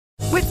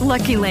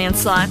Lucky Land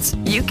Slots,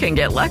 you can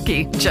get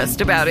lucky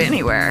just about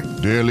anywhere.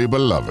 Dearly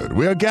beloved,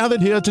 we are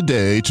gathered here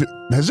today to...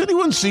 Has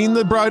anyone seen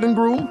the bride and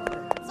groom?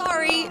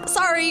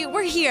 Sorry,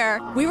 we're here.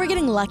 We were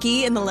getting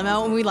lucky in the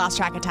limo and we lost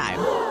track of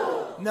time.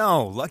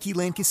 No, Lucky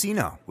Land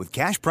Casino, with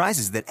cash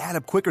prizes that add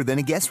up quicker than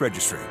a guest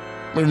registry.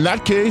 In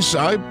that case,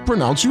 I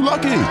pronounce you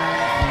lucky.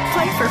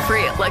 Play for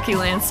free at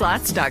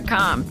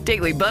LuckyLandSlots.com.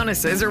 Daily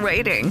bonuses are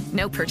waiting.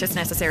 No purchase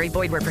necessary.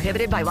 Void where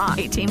prohibited by law.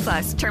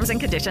 18+. Terms and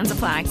conditions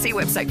apply. See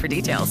website for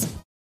details.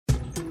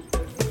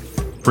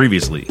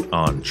 Previously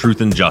on Truth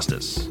and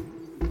Justice.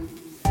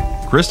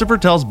 Christopher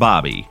tells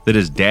Bobby that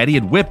his daddy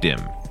had whipped him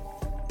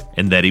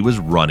and that he was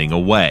running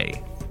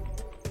away.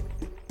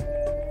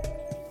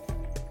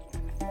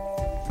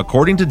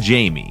 According to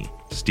Jamie,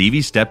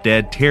 Stevie's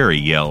stepdad Terry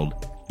yelled,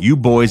 "You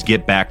boys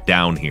get back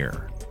down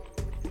here."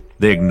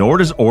 They ignored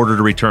his order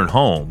to return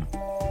home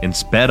and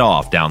sped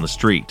off down the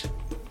street.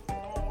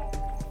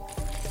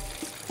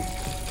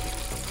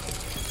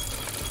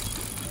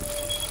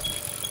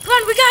 Come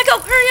on, we gotta go.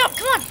 Hurry up,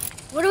 come on.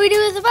 What do we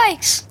do with the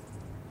bikes?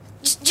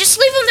 Just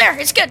leave them there.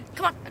 It's good.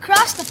 Come on.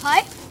 Across the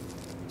pipe?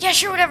 Yeah,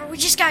 sure, whatever. We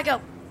just gotta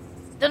go.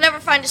 They'll never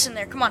find us in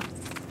there. Come on.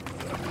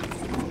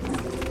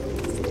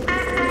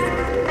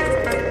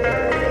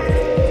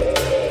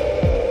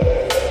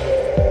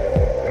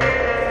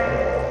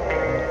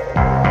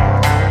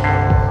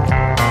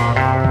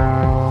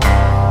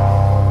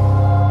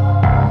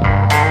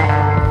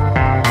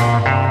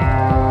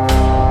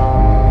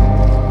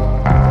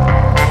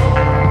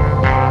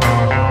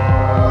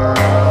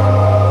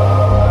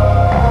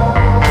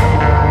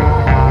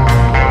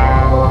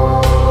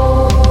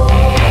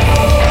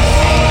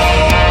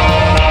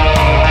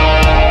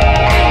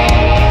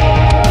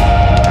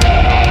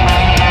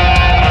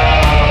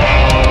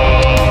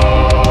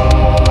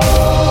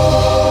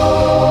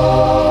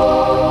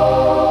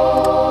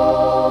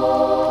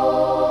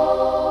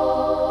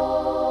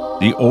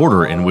 The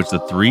order in which the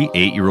three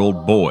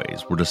 8-year-old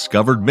boys were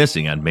discovered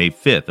missing on May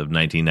 5th of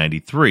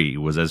 1993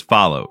 was as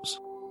follows.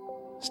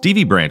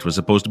 Stevie Branch was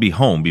supposed to be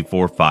home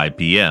before 5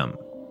 p.m.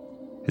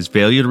 His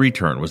failure to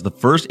return was the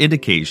first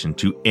indication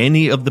to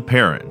any of the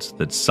parents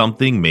that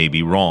something may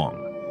be wrong.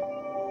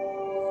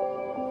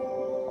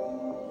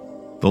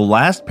 The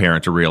last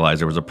parent to realize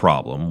there was a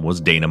problem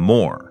was Dana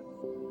Moore.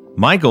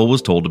 Michael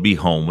was told to be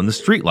home when the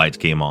streetlights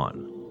came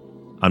on.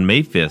 On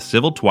May 5th,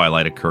 civil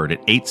twilight occurred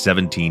at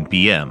 8:17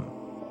 p.m.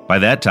 By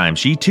that time,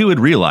 she too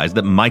had realized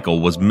that Michael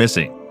was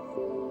missing.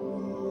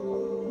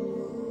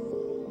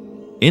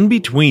 In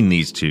between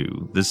these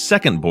two, the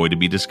second boy to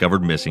be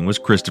discovered missing was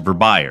Christopher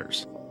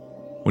Byers.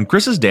 When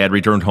Chris's dad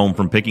returned home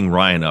from picking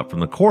Ryan up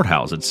from the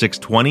courthouse at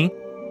 6:20,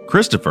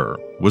 Christopher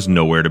was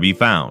nowhere to be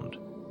found.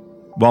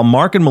 While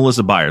Mark and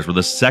Melissa Byers were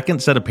the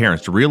second set of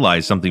parents to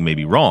realize something may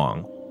be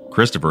wrong,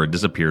 Christopher had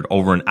disappeared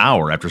over an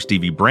hour after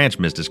Stevie Branch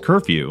missed his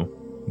curfew,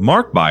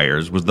 Mark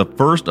Byers was the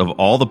first of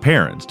all the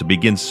parents to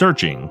begin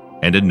searching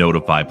and to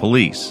notify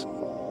police.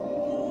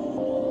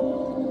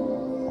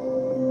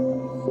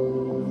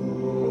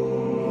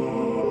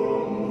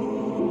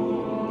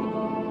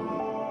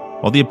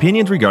 While the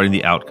opinions regarding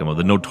the outcome of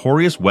the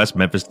notorious West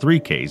Memphis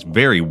 3 case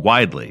vary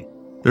widely,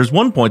 there's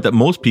one point that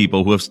most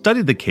people who have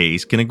studied the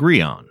case can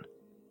agree on.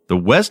 The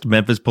West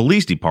Memphis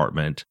Police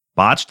Department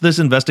botched this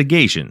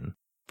investigation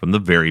from the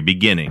very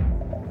beginning.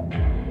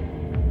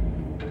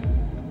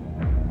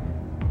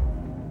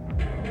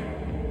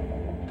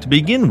 To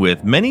begin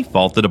with, many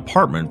fault the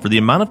department for the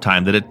amount of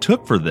time that it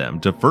took for them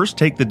to first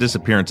take the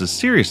disappearances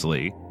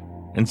seriously,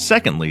 and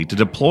secondly, to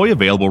deploy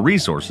available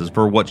resources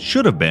for what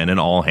should have been an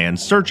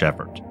all-hands search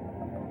effort.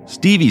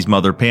 Stevie's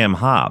mother, Pam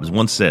Hobbs,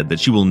 once said that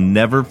she will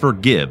never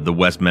forgive the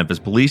West Memphis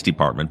Police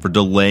Department for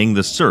delaying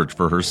the search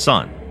for her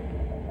son.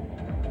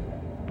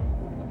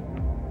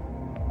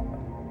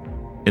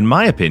 In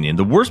my opinion,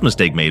 the worst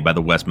mistake made by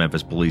the West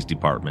Memphis Police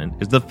Department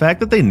is the fact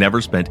that they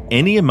never spent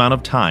any amount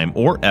of time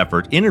or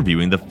effort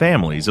interviewing the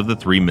families of the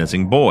three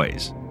missing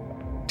boys.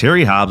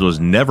 Terry Hobbs was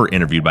never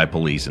interviewed by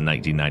police in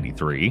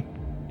 1993,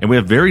 and we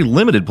have very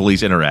limited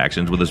police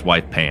interactions with his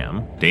wife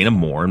Pam, Dana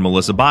Moore, and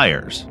Melissa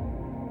Byers.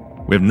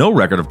 We have no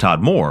record of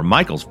Todd Moore,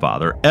 Michael's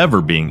father,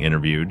 ever being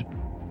interviewed.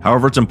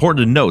 However, it's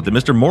important to note that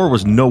Mr. Moore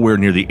was nowhere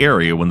near the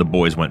area when the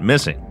boys went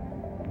missing.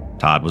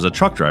 Todd was a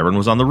truck driver and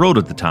was on the road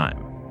at the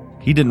time.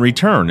 He didn't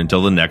return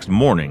until the next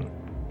morning.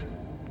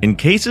 In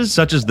cases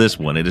such as this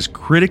one, it is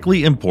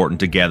critically important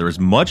to gather as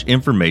much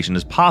information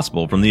as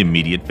possible from the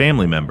immediate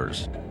family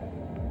members.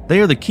 They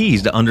are the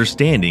keys to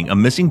understanding a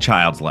missing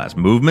child's last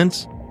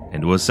movements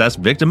and to assess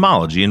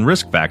victimology and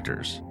risk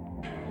factors.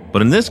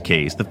 But in this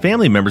case, the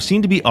family members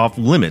seem to be off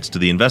limits to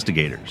the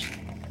investigators.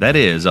 That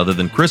is, other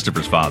than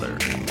Christopher's father,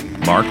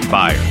 Mark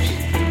Byers.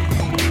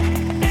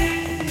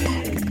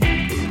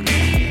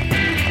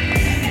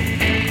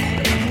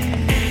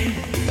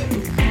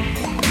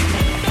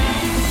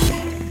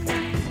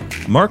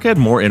 Mark had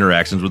more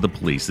interactions with the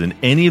police than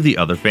any of the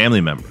other family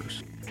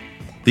members.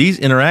 These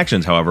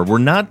interactions, however, were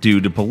not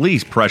due to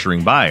police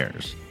pressuring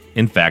Byers.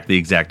 In fact, the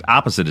exact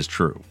opposite is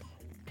true.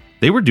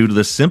 They were due to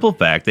the simple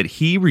fact that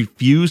he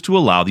refused to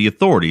allow the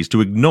authorities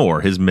to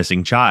ignore his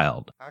missing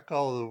child. I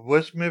called the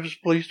West Memphis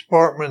Police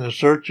Department and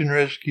search and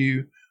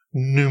rescue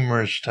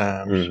numerous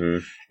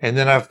times. And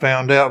then I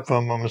found out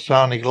from a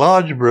Masonic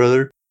Lodge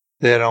brother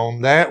that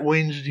on that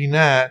Wednesday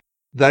night,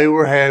 they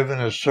were having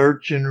a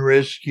search and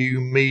rescue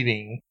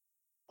meeting.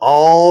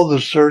 All the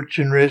search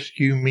and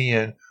rescue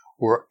men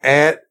were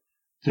at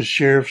the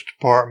Sheriff's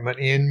Department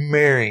in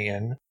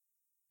Marion.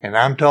 And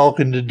I'm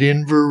talking to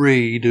Denver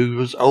Reed, who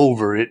was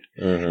over it.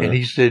 And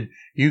he said,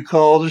 you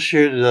call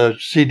the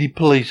city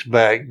police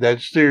back.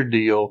 That's their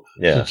deal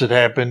since it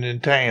happened in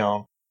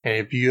town. And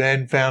if you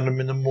hadn't found them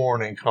in the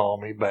morning, call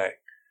me back.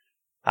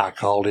 I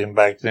called him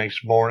back the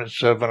next morning at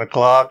 7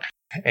 o'clock.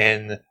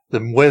 And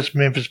the West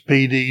Memphis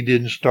PD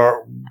didn't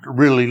start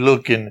really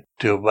looking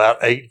till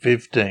about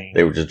 8:15.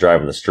 They were just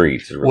driving the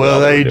streets. Well,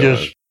 they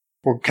just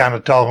were kind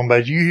of talking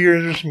about, you hear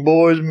there's some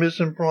boys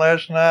missing from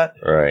last night?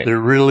 Right. They're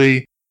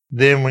really...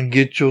 Then when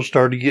Gitchell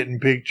started getting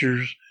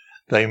pictures,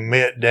 they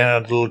met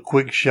down at the little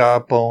quick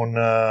shop on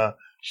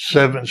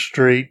 7th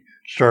Street,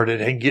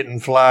 started getting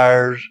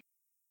flyers.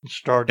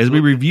 As we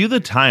review the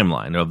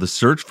timeline of the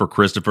search for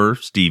Christopher,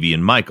 Stevie,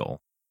 and Michael,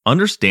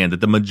 understand that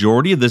the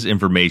majority of this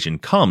information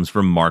comes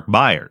from Mark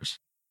Byers,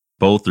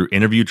 both through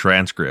interview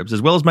transcripts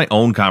as well as my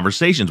own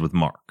conversations with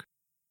Mark.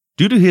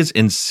 Due to his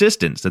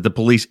insistence that the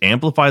police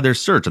amplify their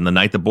search on the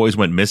night the boys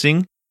went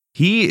missing,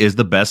 he is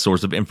the best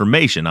source of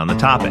information on the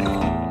topic.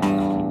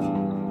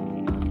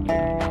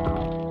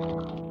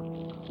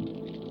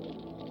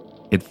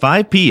 At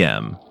 5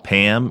 p.m.,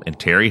 Pam and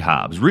Terry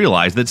Hobbs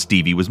realized that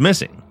Stevie was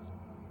missing.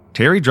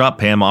 Terry dropped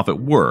Pam off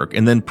at work,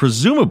 and then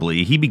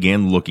presumably he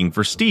began looking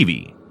for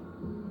Stevie.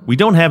 We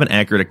don't have an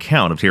accurate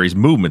account of Terry's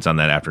movements on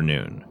that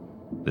afternoon.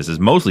 This is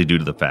mostly due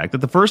to the fact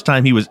that the first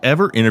time he was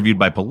ever interviewed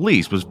by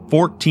police was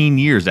 14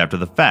 years after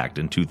the fact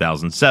in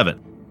 2007.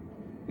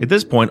 At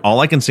this point, all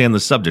I can say on the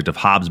subject of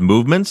Hobbs'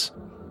 movements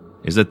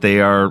is that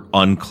they are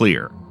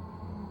unclear.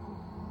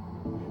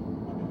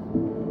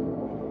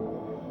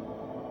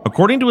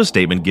 According to a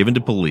statement given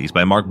to police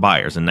by Mark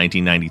Byers in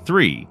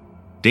 1993,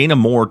 Dana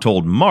Moore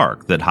told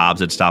Mark that Hobbs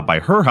had stopped by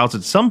her house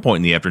at some point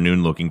in the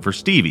afternoon looking for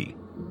Stevie.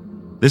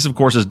 This, of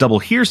course, is double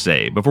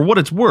hearsay, but for what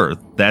it's worth,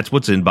 that's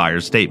what's in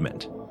Byers'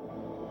 statement.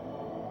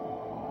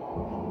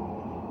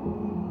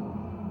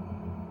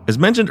 As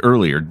mentioned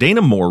earlier,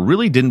 Dana Moore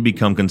really didn't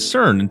become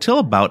concerned until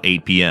about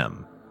 8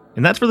 p.m.,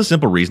 and that's for the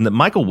simple reason that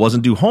Michael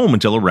wasn't due home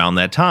until around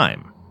that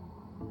time.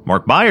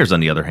 Mark Byers,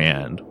 on the other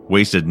hand,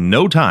 wasted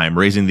no time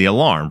raising the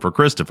alarm for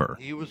Christopher.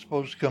 He was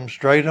supposed to come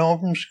straight home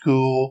from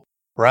school,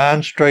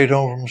 Ryan straight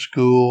home from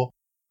school.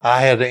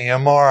 I had an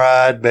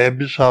MRI at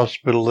Baptist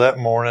Hospital that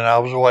morning. I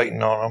was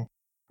waiting on him.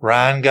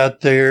 Ryan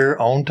got there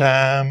on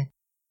time.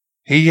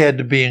 He had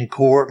to be in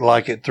court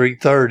like at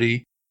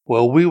 3:30.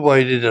 Well, we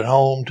waited at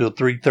home till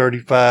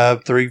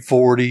 3:35,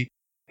 3:40,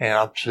 and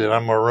I said,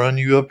 I'm going to run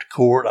you up to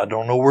court. I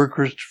don't know where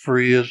Christopher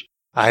is.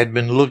 I had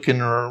been looking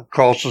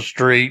across the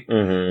street,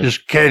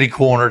 just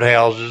catty-cornered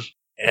houses,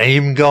 and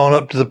even gone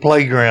up to the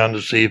playground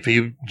to see if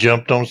he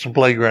jumped on some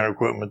playground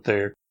equipment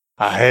there.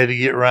 I had to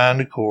get Ryan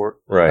to court.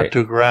 Right. I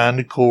took Ryan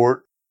to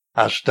court.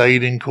 I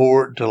stayed in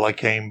court until I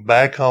came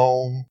back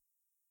home.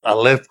 I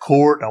left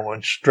court. I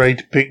went straight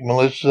to pick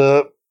Melissa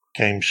up,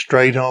 came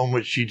straight home,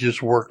 but she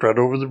just worked right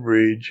over the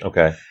bridge.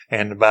 Okay.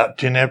 And about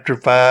 10 after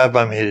 5,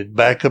 I'm headed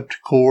back up to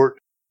court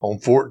on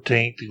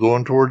 14th,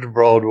 going towards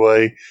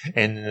Broadway,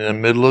 and in the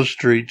middle of the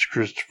streets,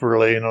 Christopher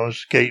laying on a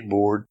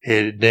skateboard,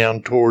 headed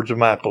down towards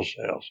Michael's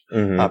house.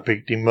 I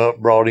picked him up,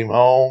 brought him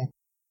home.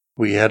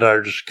 We had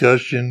our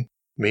discussion,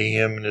 me,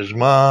 him, and his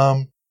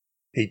mom.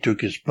 He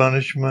took his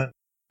punishment.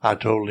 I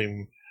told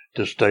him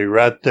to stay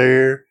right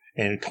there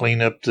and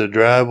clean up the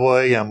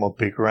driveway. I'm going to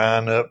pick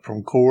Ryan up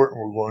from court,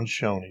 and we're going to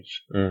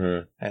Shoney's.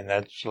 And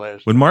that's the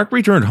last. When Mark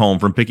returned home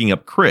from picking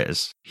up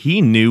Chris,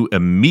 he knew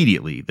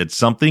immediately that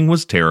something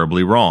was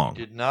terribly wrong.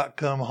 Did not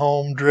come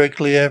home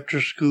directly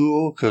after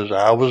school because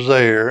I was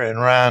there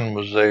and Ryan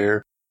was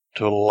there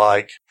till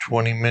like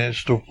 20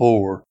 minutes to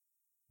 4.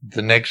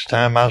 The next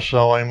time I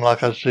saw him,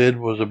 like I said,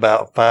 was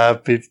about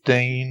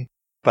 5:15,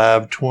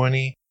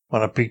 5:20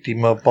 when I picked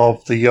him up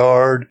off the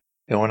yard.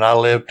 And when I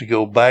left to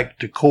go back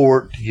to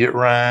court to get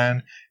Ryan,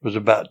 it was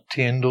about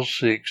 10 till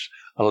 6.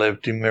 I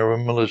left him there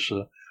with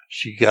Melissa.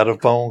 She got a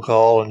phone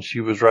call, and she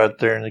was right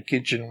there in the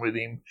kitchen with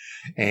him.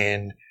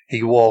 And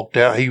he walked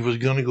out. He was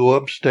going to go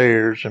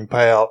upstairs and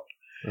pout.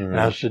 And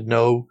I said,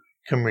 no,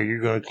 come here.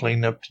 You're going to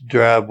clean up the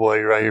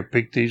driveway right here,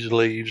 pick these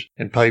leaves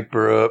and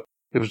paper up.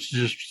 It was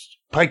just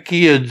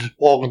kids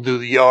walking through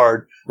the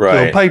yard,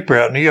 throwing paper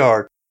out in the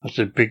yard. I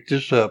said, pick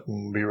this up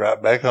and we'll be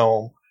right back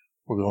home.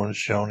 We're going to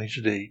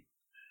Shoney's to eat.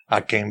 I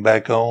came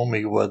back home.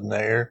 He wasn't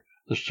there.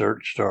 The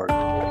search started.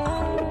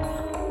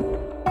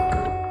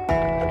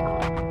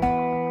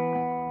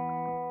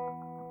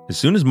 As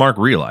soon as Mark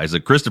realized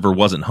that Christopher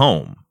wasn't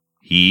home,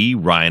 he,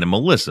 Ryan, and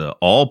Melissa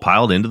all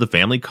piled into the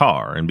family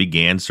car and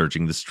began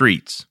searching the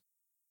streets.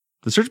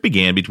 The search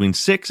began between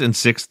 6 and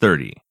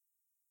 6:30.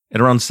 At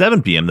around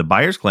 7 p.m., the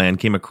Byers clan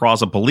came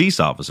across a police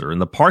officer in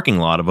the parking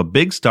lot of a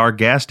Big Star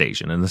gas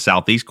station in the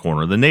southeast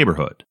corner of the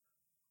neighborhood.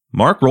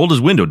 Mark rolled his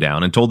window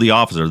down and told the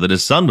officer that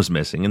his son was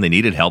missing and they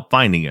needed help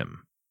finding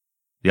him.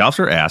 The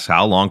officer asks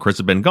how long Chris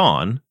had been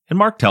gone, and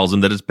Mark tells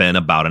him that it's been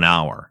about an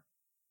hour.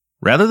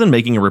 Rather than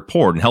making a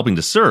report and helping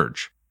to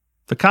search,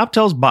 the cop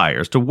tells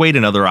Byers to wait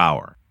another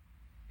hour.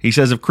 He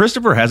says if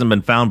Christopher hasn't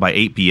been found by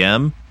 8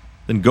 p.m.,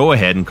 then go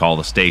ahead and call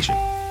the station.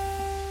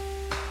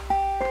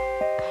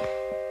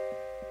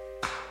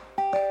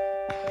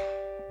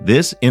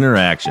 This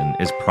interaction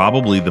is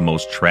probably the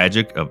most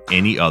tragic of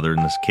any other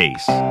in this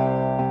case.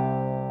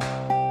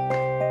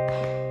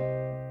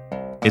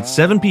 At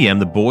 7 p.m.,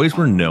 the boys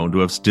were known to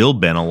have still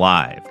been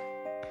alive.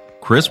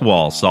 Chris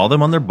Wall saw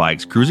them on their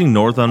bikes cruising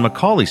north on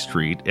Macaulay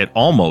Street at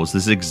almost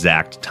this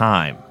exact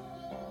time.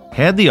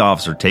 Had the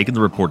officer taken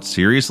the report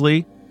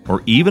seriously,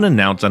 or even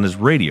announced on his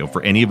radio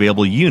for any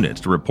available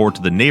units to report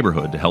to the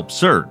neighborhood to help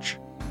search,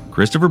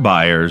 Christopher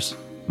Byers,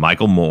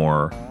 Michael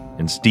Moore,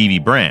 and Stevie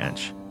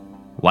Branch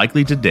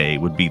likely today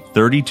would be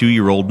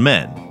 32-year-old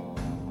men.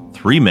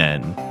 3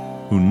 men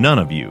who none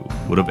of you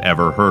would have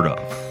ever heard of.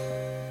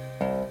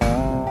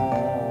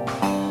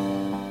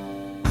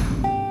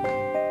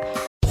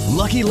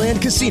 Lucky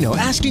Land Casino,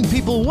 asking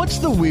people, what's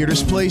the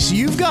weirdest place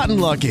you've gotten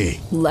lucky?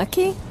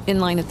 Lucky? In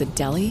line at the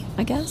deli,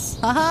 I guess?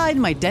 Aha, in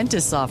my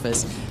dentist's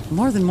office.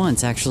 More than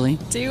once, actually.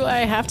 Do I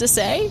have to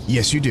say?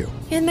 Yes, you do.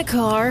 In the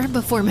car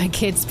before my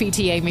kids'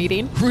 PTA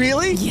meeting.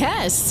 Really?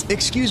 Yes.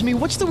 Excuse me,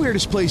 what's the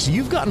weirdest place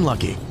you've gotten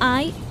lucky?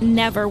 I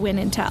never win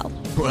and tell.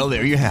 Well,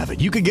 there you have it.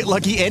 You can get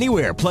lucky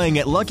anywhere, playing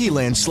at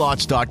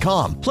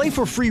LuckyLandSlots.com. Play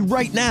for free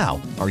right now.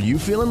 Are you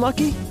feeling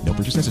lucky? No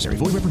purchase necessary.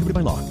 Void where prohibited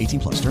by law.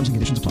 18+. Terms and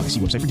conditions apply. See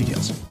website for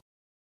details.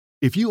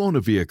 If you own a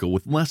vehicle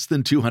with less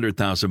than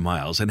 200,000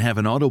 miles and have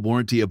an auto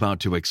warranty about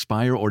to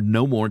expire or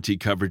no warranty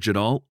coverage at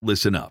all,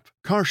 listen up.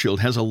 CarShield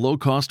has a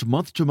low-cost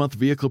month-to-month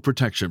vehicle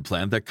protection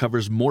plan that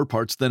covers more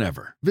parts than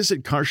ever.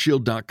 Visit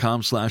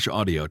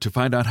carshield.com/audio to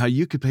find out how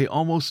you could pay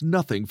almost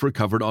nothing for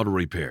covered auto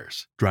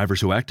repairs. Drivers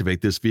who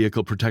activate this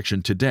vehicle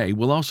protection today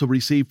will also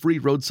receive free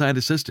roadside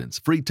assistance,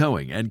 free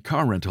towing, and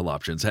car rental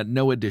options at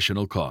no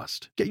additional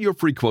cost. Get your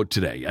free quote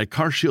today at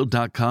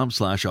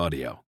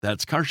carshield.com/audio.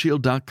 That's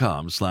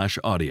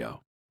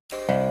carshield.com/audio.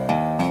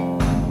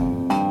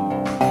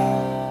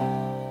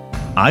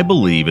 I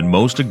believe and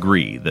most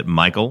agree that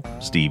Michael,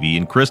 Stevie,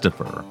 and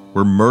Christopher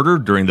were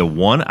murdered during the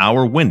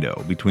 1-hour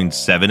window between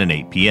 7 and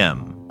 8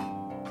 p.m.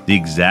 The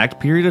exact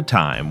period of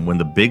time when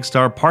the Big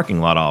Star parking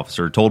lot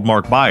officer told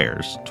Mark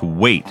Byers to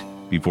wait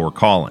before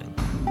calling.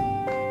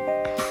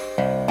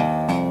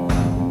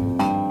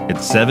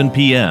 At 7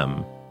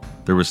 p.m.,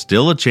 there was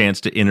still a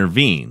chance to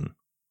intervene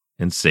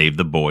and save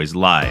the boys'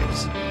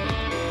 lives.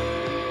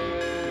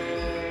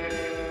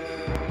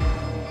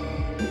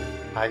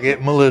 I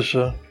get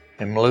Melissa,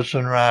 and Melissa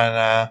and Ryan and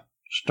I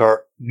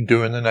start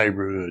doing the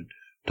neighborhood,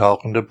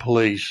 talking to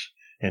police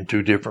in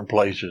 2 different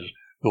places,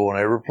 going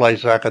every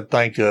place I could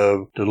think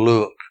of to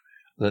look.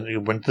 Then we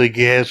went to the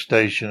gas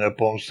station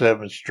up on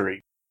 7th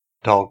Street,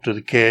 talked to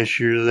the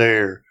cashier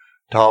there,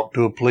 talked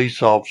to a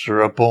police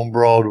officer up on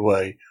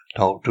Broadway,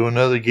 talked to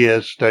another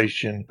gas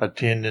station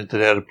attendant that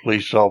had a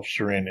police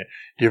officer in it,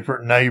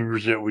 different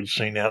neighbors that we'd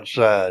seen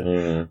outside.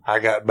 I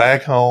got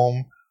back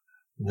home.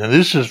 Now,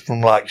 this is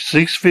from like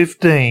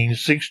 6:15,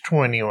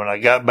 6:20 when I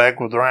got back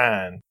with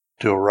Ryan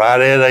till right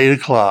at 8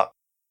 o'clock.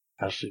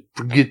 I said,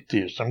 forget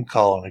this. I'm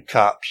calling the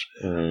cops.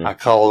 I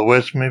called the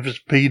West Memphis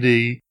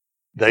PD.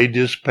 They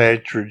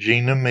dispatched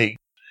Regina Meeks.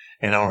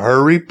 And on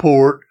her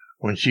report,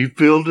 when she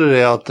filled it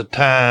out, the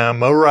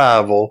time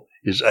arrival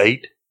is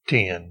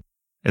 8:10.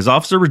 As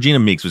Officer Regina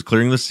Meeks was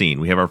clearing the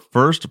scene, we have our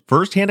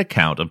first-hand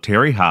account of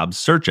Terry Hobbs'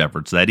 search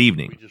efforts that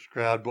evening. We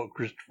described what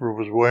Christopher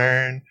was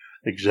wearing,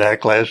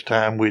 exact last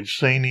time we'd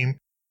seen him.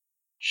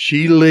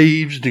 She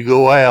leaves to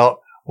go out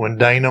when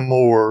Dana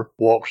Moore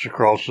walks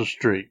across the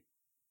street.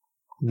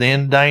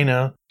 Then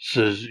Dana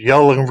says,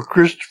 y'all looking for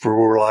Christopher?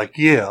 We're like,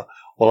 yeah.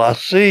 Well, I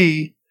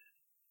see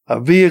a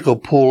vehicle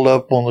pulled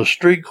up on the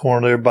street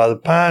corner there by the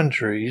pine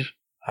trees.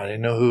 I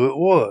didn't know who it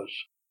was.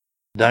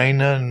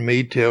 Dana and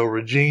me tell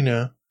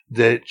Regina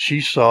that she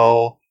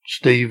saw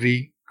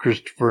Stevie,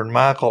 Christopher, and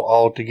Michael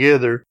all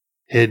together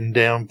heading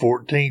down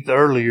 14th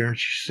earlier, and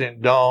she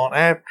sent Dawn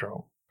after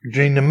them.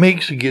 Regina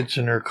Meeks gets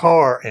in her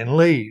car and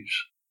leaves.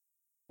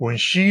 When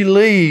she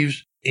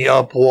leaves,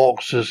 up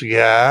walks this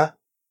guy,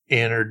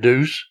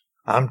 introduced,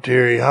 I'm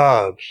Terry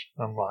Hobbs.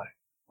 I'm like,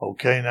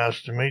 okay,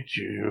 nice to meet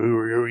you. Who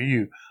are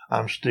you?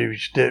 I'm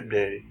Stevie's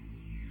stepdaddy.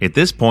 At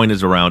this point,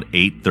 it's around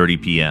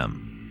 8:30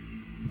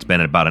 p.m. It's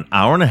been about an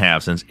hour and a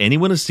half since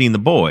anyone has seen the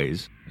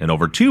boys, and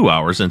over 2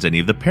 hours since any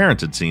of the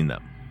parents had seen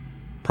them.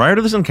 Prior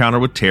to this encounter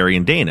with Terry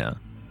and Dana,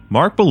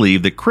 Mark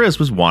believed that Chris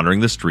was wandering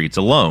the streets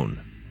alone.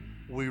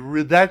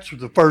 That's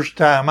the first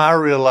time I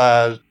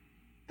realized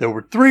there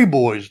were 3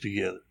 boys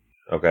together.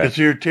 Okay. Because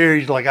here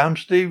Terry's like, I'm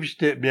Stevie's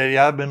stepdaddy.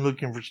 I've been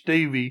looking for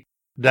Stevie.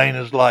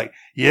 Dana's like,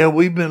 yeah,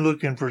 we've been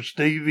looking for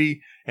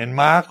Stevie and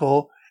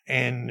Michael,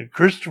 and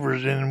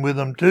Christopher's in with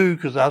them too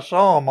because I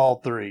saw them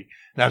all 3. And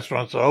that's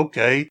when I said,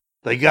 okay,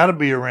 They got to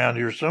be around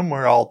here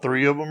somewhere. All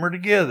three of them are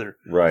together.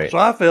 Right. So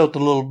I felt a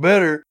little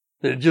better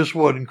that it just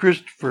wasn't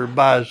Christopher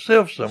by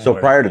himself somewhere. So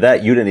prior to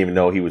that, you didn't even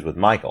know he was with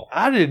Michael.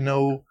 I didn't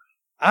know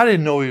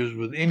he was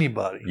with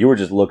anybody. You were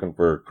just looking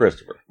for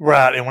Christopher.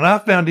 Right. And when I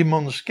found him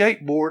on the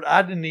skateboard,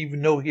 I didn't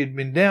even know he had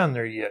been down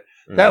there yet.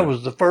 Mm-hmm. That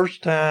was the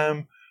first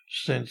time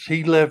since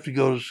he left to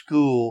go to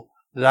school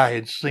that I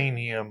had seen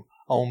him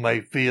on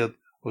May 5th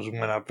was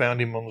when I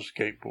found him on the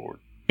skateboard.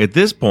 At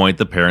this point,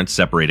 the parents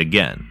separate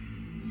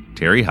again.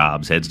 Terry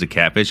Hobbs heads to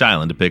Catfish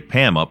Island to pick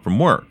Pam up from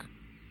work.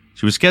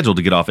 She was scheduled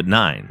to get off at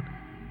 9.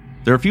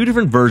 There are a few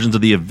different versions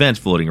of the events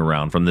floating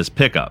around from this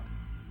pickup.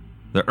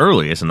 The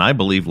earliest, and I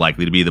believe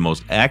likely to be the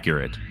most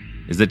accurate,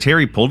 is that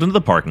Terry pulled into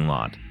the parking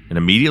lot and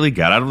immediately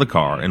got out of the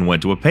car and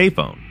went to a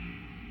payphone.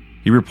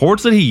 He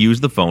reports that he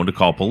used the phone to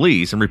call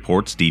police and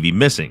report Stevie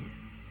missing,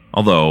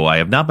 although I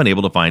have not been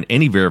able to find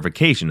any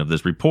verification of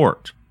this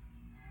report.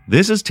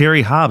 This is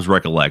Terry Hobbs'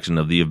 recollection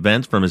of the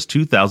events from his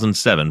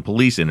 2007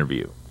 police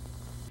interview.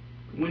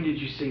 When did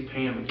you see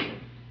Pam again?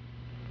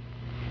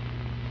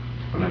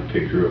 When I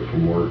picked her up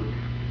from work.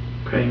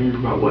 Okay, you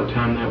remember about what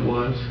time that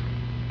was?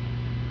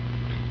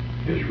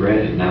 It was right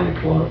at 9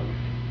 o'clock.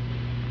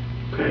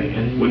 Okay,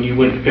 and when you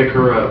went to pick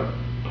her up,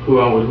 who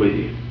all was with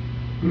you?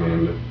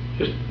 Amanda.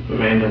 Just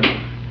Amanda?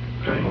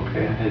 Okay.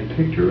 Okay, I had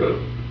picked her up.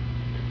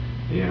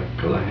 Yeah,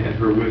 because I had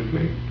her with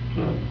me.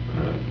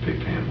 I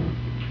picked Pam up.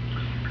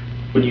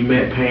 When you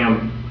met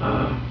Pam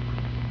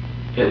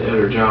at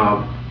her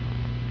job,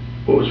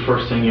 what was the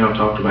first thing y'all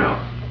talked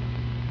about?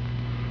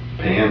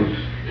 Pam,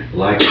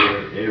 like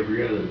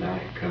every other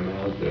night, come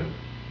out of the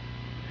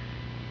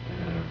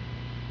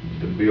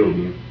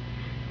building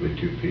with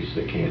 2 pieces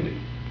of candy.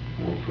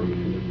 One for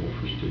Amanda, one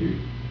for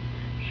Steve.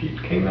 She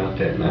came out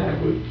that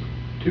night with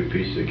 2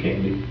 pieces of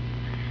candy,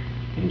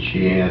 and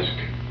she asked,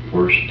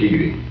 "Where's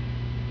Stevie?"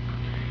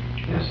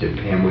 And I said,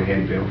 "Pam, we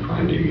haven't been able to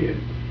find him yet."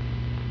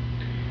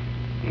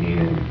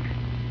 And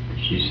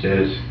she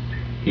says,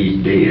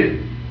 "He's dead."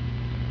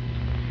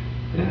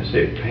 And I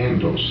said, "Pam,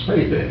 don't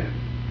say that,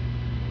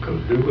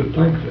 because who would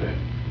think that?"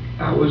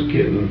 I was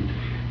getting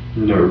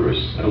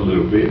nervous a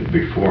little bit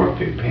before I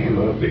picked Pam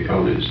up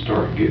because it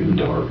started getting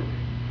dark.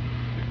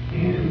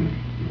 And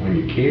when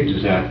your kids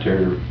is out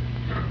there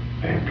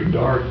after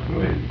dark,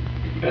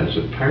 as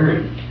a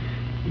parent,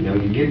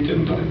 you get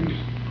them things.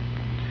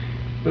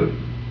 But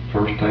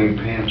first thing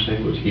Pam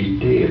said was, "He's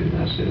dead." And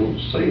I said, "Don't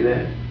say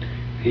that.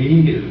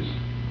 He is."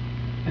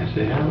 I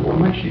said, "Why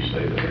might you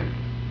say that?"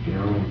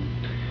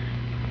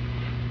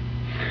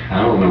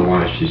 I don't know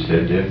why she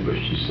said that, but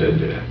she said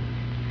that.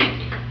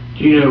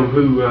 Do you know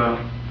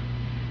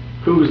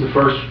who was the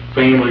first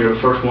family or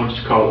the first ones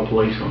to call the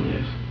police on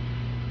this?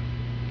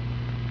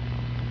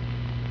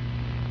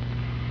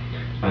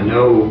 I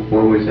know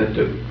when we was at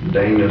the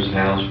Dana's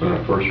house when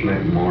I first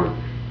met Mark,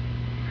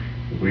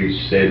 we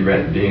said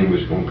right then we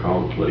was going to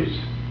call the police.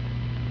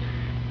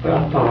 But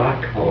I thought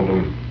I called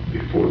them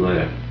before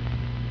that.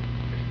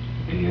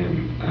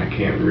 And I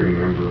can't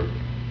remember,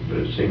 but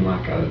it seemed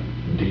like I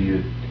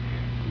did.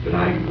 But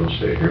I ain't going to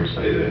sit here and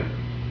say that.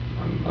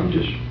 I'm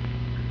just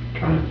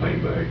trying to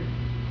think back.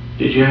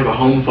 Did you have a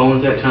home phone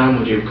at that time?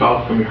 Would you have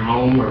called from your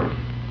home or?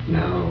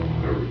 No,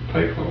 a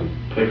payphone.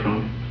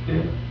 Payphone?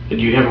 Yeah. Did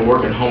you have a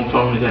working home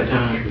phone at that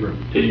time? Sure.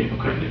 Did you?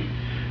 Okay.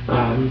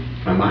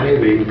 I might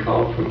have even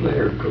called from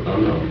there because I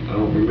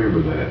don't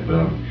remember that.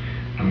 But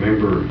I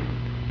remember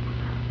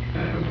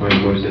when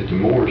I was at the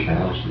Moore's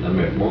house and I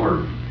met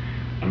Mark.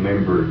 I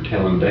remember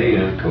telling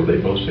Dana, because they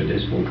both said,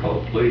 "This going to call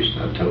the police."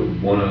 And I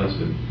told one of us,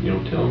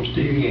 "Tell them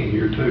Stevie ain't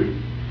here too."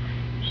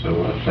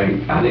 So I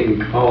think I didn't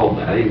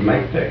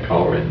make that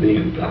call right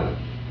then, but I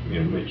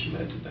mentioned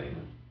that to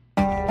Dana.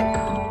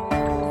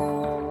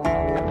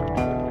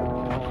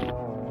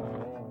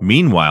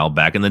 Meanwhile,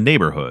 back in the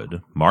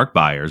neighborhood, Mark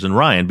Byers and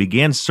Ryan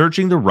began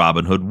searching the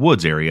Robin Hood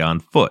Woods area on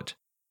foot.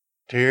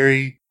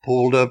 Terry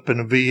pulled up in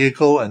a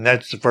vehicle, and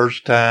that's the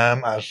first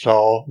time I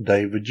saw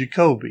David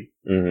Jacoby.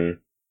 Mm-hmm.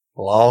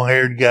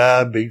 Long-haired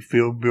guy, big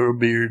filled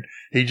beard.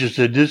 He just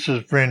said, "This is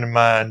a friend of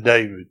mine,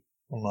 David."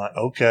 I'm like,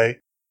 "Okay."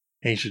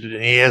 He said,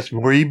 and he asked me,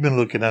 "Where you been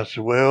looking?" I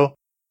said, "Well,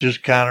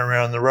 just kind of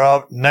around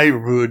the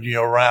neighborhood,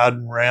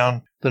 riding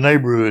around the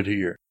neighborhood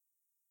here."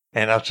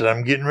 And I said,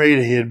 "I'm getting ready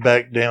to head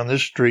back down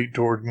this street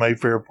towards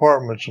Mayfair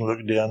Apartments and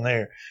look down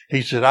there."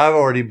 He said, "I've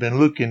already been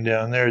looking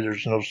down there.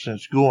 There's no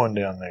sense going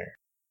down there."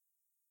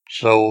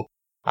 So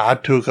I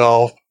took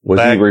off.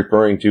 Was he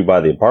referring to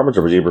by the apartments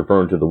or was he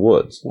referring to the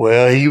woods?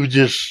 Well, he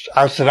was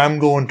I said, "I'm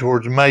going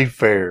towards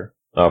Mayfair."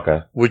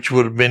 Okay. Which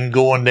would have been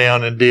going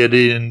down a dead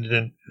end,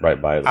 and right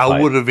by the I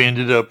pipe. would have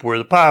ended up where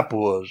the pipe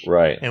was.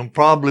 Right. And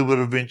probably would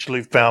have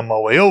eventually found my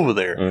way over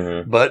there.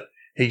 Mm-hmm. But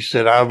he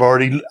said, I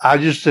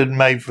just said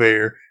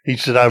Mayfair. He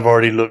said, "I've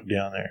already looked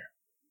down there.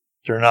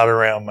 They're not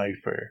around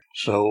Mayfair."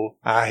 So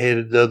I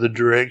headed the other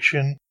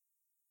direction.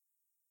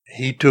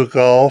 He took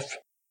off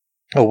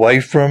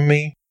away from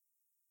me.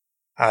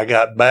 I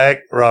got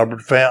back.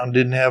 Robert Fountain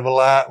didn't have a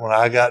light. When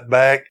I got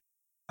back,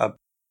 a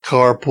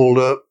car pulled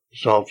up.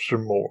 It's Officer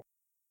Moore.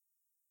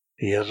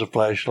 He has a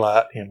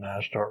flashlight, and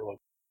I start looking.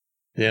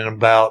 Then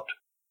about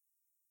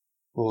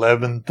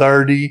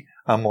 11:30,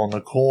 I'm on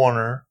the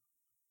corner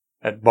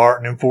at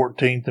Barton and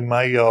 14th in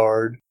my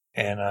yard,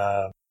 and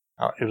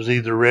it was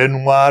either red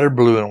and white or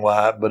blue and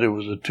white, but it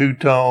was a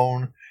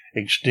two-tone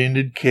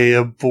extended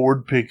cab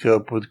Ford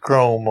pickup with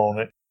chrome on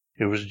it.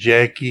 It was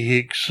Jackie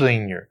Hicks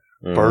Sr.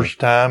 First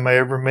time I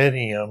ever met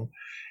him.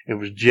 It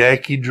was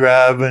Jackie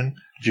driving,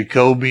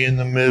 Jacoby in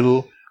the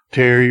middle,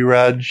 Terry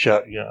riding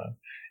shotgun.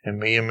 And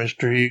me and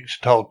Mr. Hicks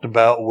talked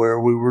about where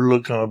we were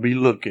going to be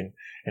looking.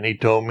 And he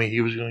told me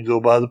he was going to go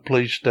by the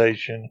police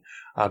station.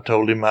 I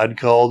told him I'd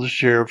called the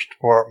sheriff's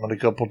department a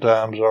couple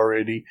times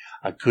already.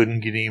 I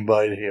couldn't get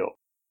anybody to help.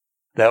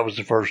 That was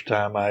the first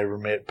time I ever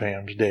met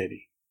Pam's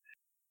daddy.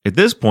 At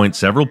this point,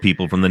 several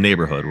people from the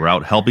neighborhood were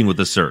out helping with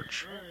the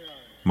search.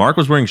 Mark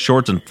was wearing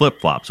shorts and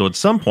flip-flops, so at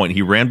some point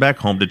he ran back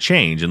home to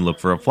change and look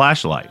for a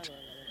flashlight.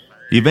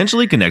 He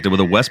eventually connected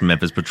with a West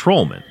Memphis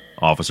patrolman,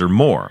 Officer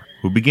Moore,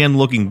 who began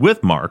looking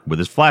with Mark with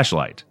his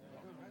flashlight.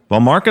 While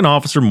Mark and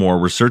Officer Moore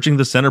were searching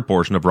the center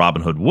portion of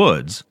Robin Hood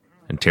Woods,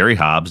 and Terry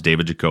Hobbs,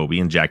 David Jacoby,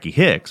 and Jackie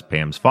Hicks,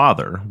 Pam's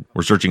father,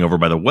 were searching over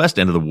by the west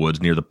end of the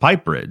woods near the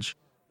pipe bridge,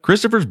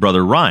 Christopher's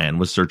brother Ryan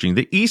was searching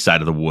the east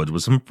side of the woods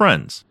with some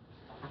friends.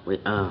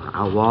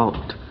 I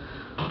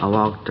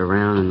walked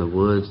around in the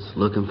woods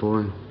looking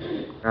for him.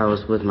 I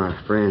was with my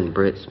friend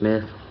Britt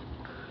Smith.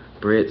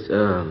 Britt's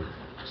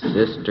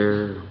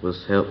sister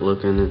was help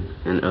looking,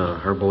 and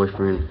her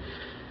boyfriend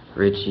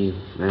Richie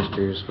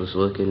Masters was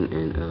looking,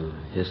 and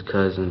his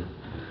cousin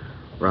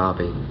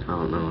Robbie, I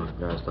don't know, I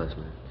forgot his last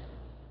name.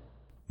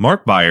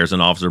 Mark Byers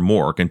and Officer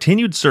Moore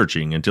continued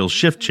searching until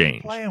shift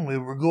change. We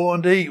were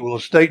going to eat. Well,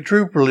 a state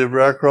trooper lived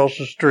right across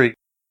the street.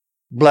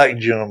 Black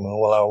gentleman.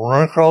 Well, I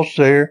run across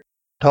there,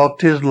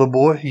 talked to his little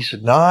boy. He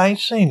said, "No, I ain't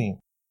seen him."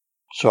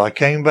 So I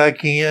came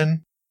back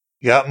in,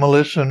 got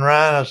Melissa and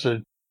Ryan. I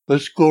said,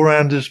 "Let's go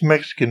around this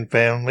Mexican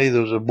family."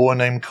 There was a boy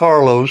named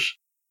Carlos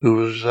who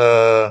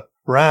was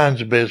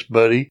Ryan's best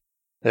buddy.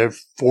 There were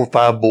 4 or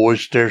 5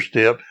 boys,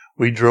 stair-step.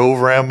 We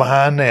drove around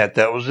behind that.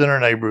 That was in our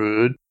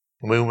neighborhood.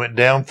 We went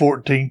down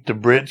 14th to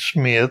Brett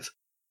Smith.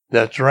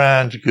 That's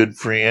Ryan's good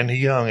friend.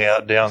 He hung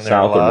out down there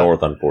South a lot. or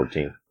north on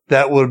 14th?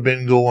 That would have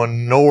been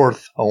going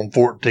north on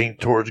 14th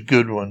towards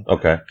Goodwin.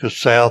 Okay. Because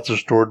south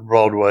is toward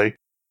Broadway.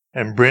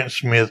 And Brent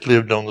Smith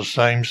lived on the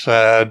same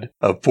side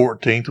of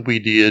 14th we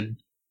did,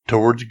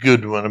 towards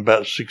Goodwin,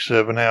 about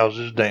 6-7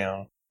 houses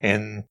down.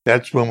 And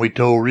that's when we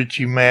told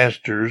Richie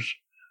Masters,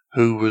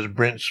 who was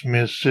Brent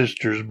Smith's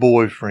sister's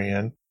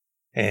boyfriend.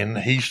 And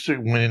he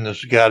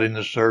got in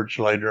the search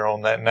later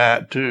on that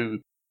night,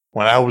 too.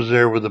 When I was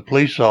there with the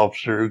police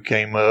officer who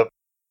came up,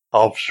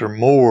 Officer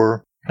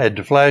Moore had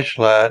the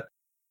flashlight,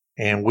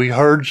 and we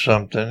heard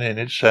something, and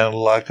it sounded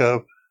like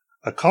a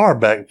car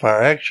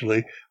backfire,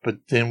 actually. But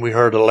then we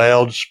heard a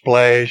loud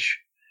splash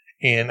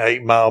in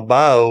 8 Mile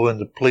Bayou, and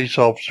the police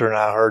officer and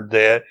I heard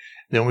that.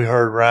 Then we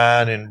heard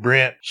Ryan and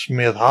Brent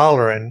Smith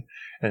hollering,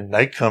 and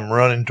they come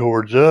running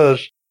towards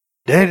us.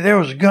 "Daddy, there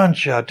was a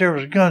gunshot. There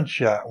was a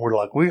gunshot." And we're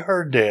like, "We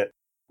heard that."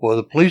 Well,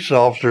 the police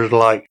officer's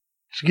like,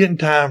 "It's getting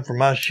time for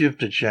my shift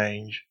to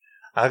change.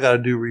 I got to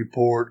do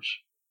reports.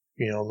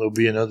 There'll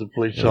be another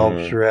police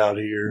officer out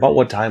here." About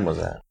what time was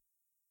that?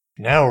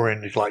 Now we're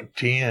in like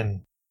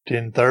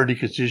 10:30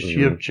 because his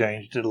shift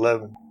changed at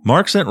 11.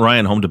 Mark sent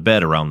Ryan home to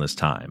bed around this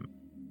time.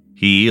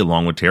 He,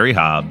 along with Terry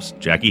Hobbs,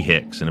 Jackie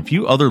Hicks, and a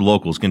few other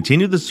locals,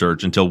 continued the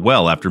search until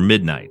well after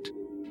midnight.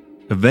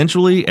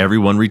 Eventually,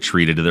 everyone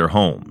retreated to their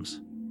homes,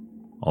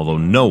 although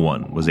no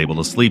one was able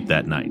to sleep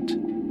that night.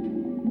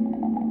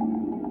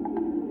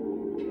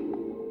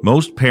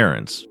 Most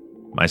parents,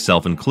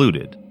 myself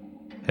included,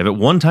 have at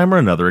one time or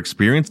another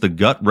experienced the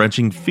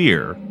gut-wrenching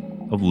fear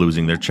of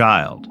losing their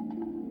child.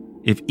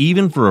 If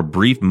even for a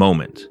brief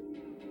moment,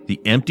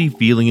 the empty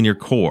feeling in your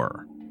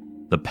core,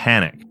 the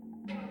panic,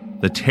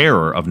 the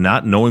terror of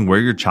not knowing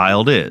where your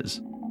child is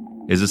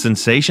a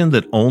sensation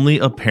that only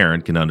a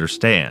parent can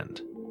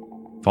understand.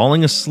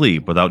 Falling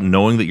asleep without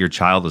knowing that your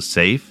child is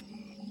safe,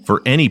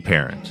 for any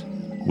parent,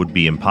 would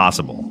be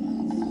impossible.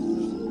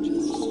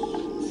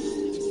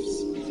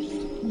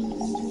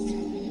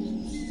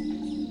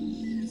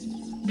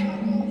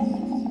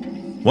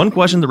 One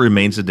question that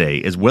remains today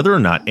is whether or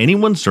not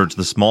anyone searched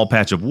the small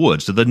patch of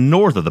woods to the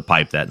north of the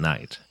pipe that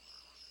night.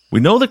 We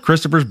know that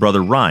Christopher's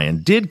brother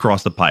Ryan did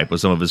cross the pipe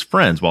with some of his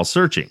friends while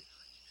searching.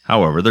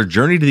 However, their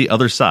journey to the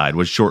other side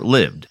was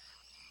short-lived.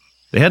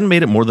 They hadn't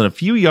made it more than a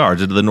few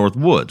yards into the north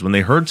woods when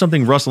they heard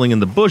something rustling in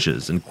the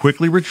bushes and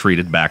quickly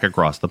retreated back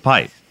across the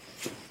pipe.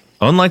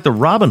 Unlike the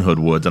Robin Hood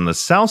Woods on the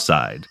south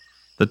side,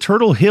 the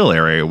Turtle Hill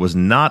area was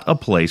not a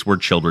place where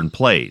children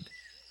played.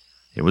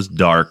 It was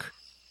dark,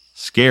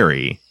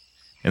 scary,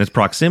 and its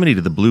proximity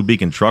to the Blue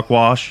Beacon truck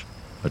wash,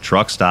 a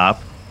truck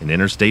stop, and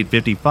Interstate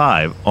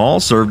 55 all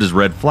served as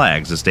red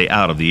flags to stay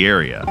out of the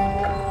area.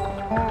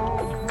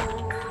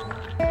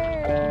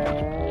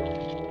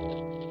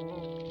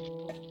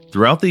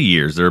 Throughout the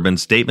years, there have been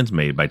statements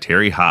made by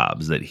Terry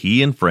Hobbs that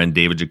he and friend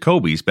David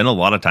Jacoby spent a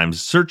lot of time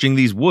searching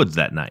these woods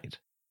that night.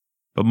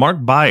 But Mark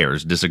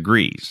Byers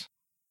disagrees.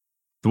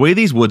 The way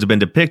these woods have been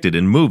depicted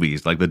in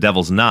movies like The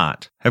Devil's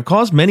Knot have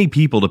caused many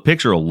people to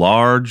picture a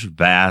large,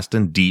 vast,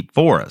 and deep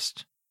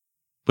forest.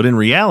 But in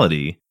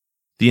reality,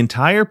 the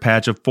entire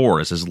patch of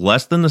forest is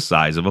less than the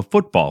size of a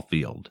football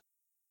field.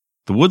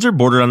 The woods are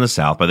bordered on the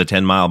south by the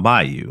 10 Mile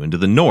Bayou and to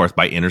the north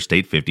by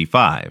Interstate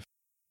 55.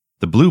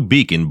 The Blue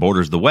Beacon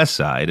borders the west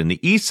side, and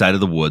the east side of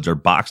the woods are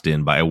boxed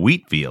in by a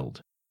wheat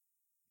field.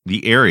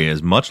 The area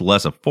is much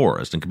less a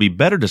forest and can be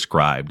better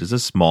described as a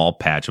small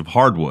patch of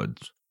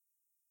hardwoods.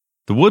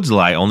 The woods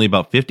lie only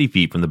about 50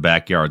 feet from the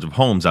backyards of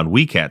homes on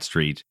Weecat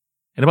Street,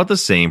 and about the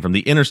same from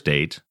the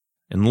interstate,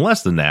 and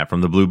less than that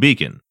from the Blue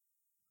Beacon.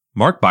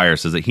 Mark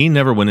Byers says that he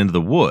never went into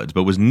the woods,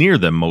 but was near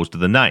them most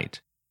of the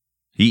night.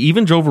 He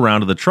even drove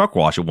around to the truck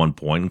wash at one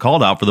point and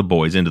called out for the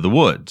boys into the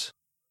woods.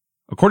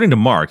 According to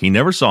Mark, he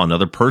never saw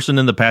another person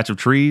in the patch of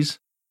trees,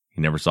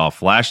 he never saw a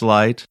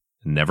flashlight,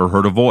 and never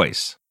heard a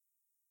voice.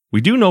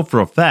 We do know for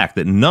a fact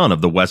that none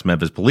of the West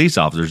Memphis police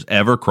officers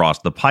ever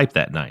crossed the pipe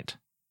that night.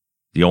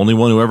 The only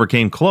one who ever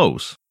came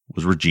close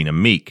was Regina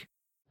Meek.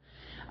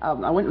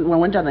 When I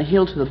went down the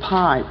hill to the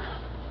pipe,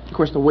 of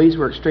course the weeds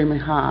were extremely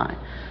high.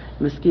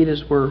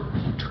 Mosquitoes were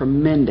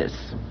tremendous.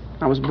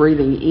 I was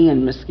breathing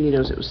in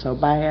mosquitoes. It was so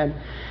bad.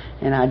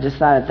 And I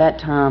decided at that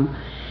time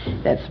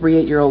that 3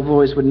 8-year-old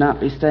boys would not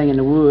be staying in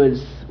the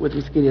woods with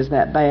mosquitoes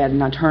that bad.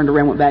 And I turned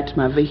around, went back to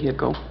my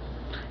vehicle,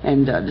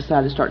 and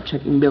decided to start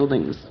checking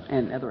buildings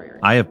and other areas.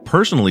 I have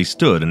personally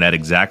stood in that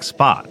exact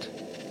spot,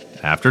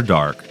 after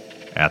dark,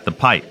 at the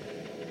pipe.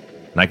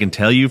 And I can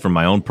tell you from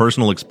my own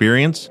personal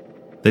experience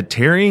that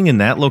tarrying in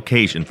that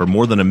location for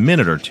more than a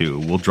minute or two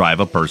will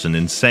drive a person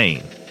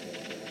insane.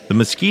 The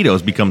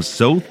mosquitoes become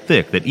so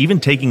thick that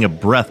even taking a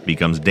breath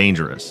becomes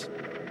dangerous.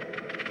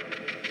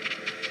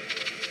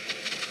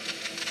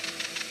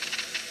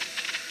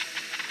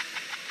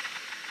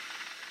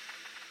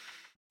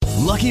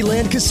 Lucky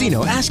Land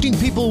Casino, asking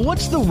people,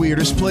 what's the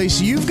weirdest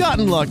place you've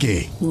gotten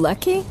lucky?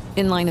 Lucky?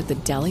 In line at the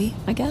deli,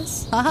 I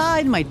guess? Aha,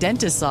 in my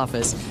dentist's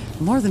office.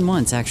 More than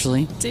once,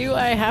 actually. Do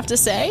I have to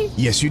say?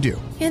 Yes, you do.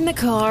 In the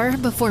car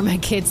before my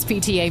kids'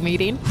 PTA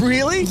meeting.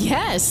 Really?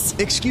 Yes.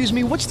 Excuse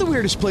me, what's the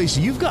weirdest place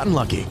you've gotten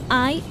lucky?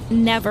 I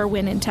never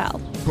win and tell.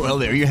 Well,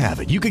 there you have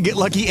it. You can get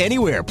lucky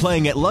anywhere,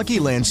 playing at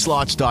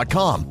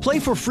LuckyLandSlots.com. Play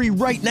for free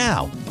right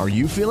now. Are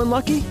you feeling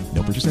lucky?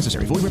 No purchase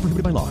necessary. Void where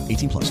prohibited by law.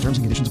 18 plus. Terms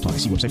and conditions apply.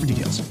 See website for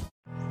details.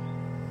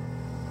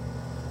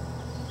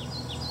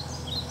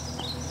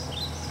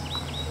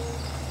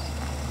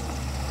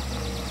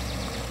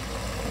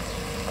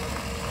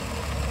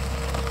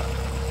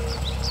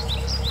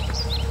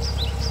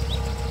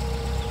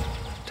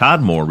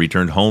 Todd Moore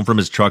returned home from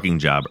his trucking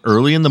job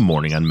early in the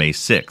morning on May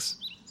 6th.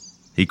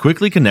 He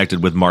quickly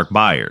connected with Mark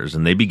Byers,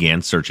 and they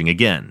began searching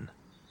again.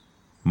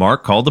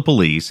 Mark called the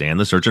police and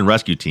the search and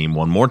rescue team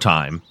one more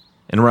time,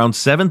 and around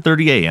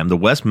 7:30 a.m., the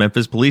West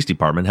Memphis Police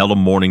Department held a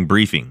morning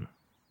briefing.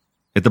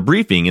 At the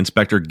briefing,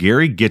 Inspector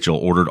Gary Gitchell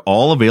ordered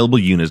all available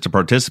units to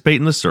participate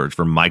in the search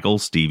for Michael,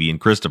 Stevie, and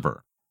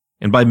Christopher.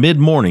 And by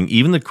mid-morning,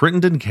 even the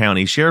Crittenden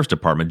County Sheriff's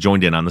Department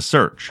joined in on the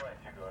search.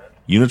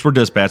 Units were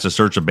dispatched to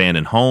search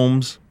abandoned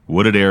homes,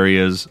 wooded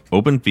areas,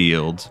 open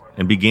fields,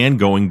 and began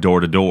going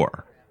door to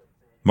door.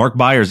 Mark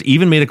Byers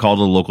even made a call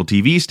to the local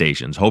TV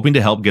stations, hoping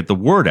to help get the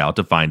word out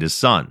to find his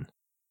son.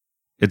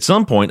 At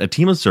some point, a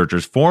team of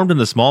searchers formed in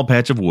the small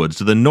patch of woods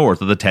to the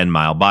north of the 10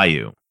 Mile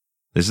Bayou.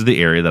 This is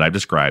the area that I've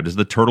described as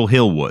the Turtle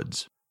Hill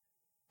Woods.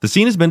 The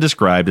scene has been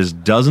described as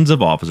dozens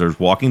of officers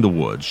walking the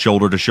woods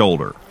shoulder to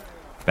shoulder,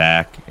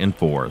 back and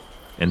forth,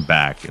 and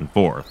back and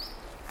forth.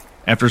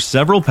 After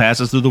several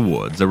passes through the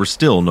woods, there were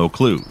still no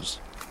clues.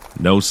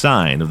 No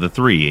sign of the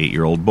 3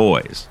 8-year-old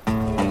boys.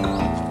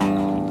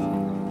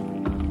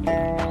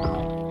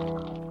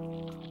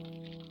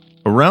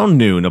 Around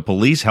noon, a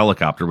police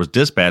helicopter was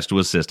dispatched to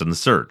assist in the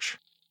search.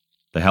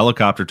 The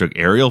helicopter took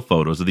aerial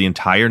photos of the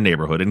entire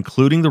neighborhood,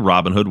 including the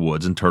Robin Hood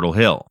Woods and Turtle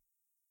Hill.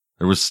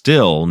 There was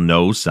still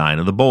no sign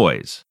of the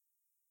boys.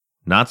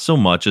 Not so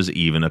much as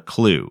even a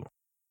clue.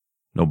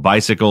 No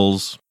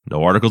bicycles,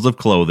 no articles of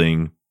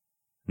clothing,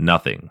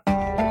 nothing.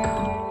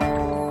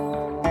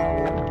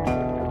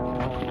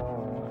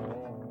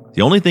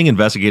 The only thing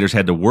investigators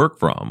had to work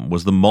from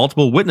was the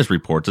multiple witness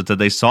reports that said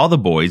they saw the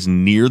boys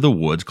near the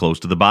woods close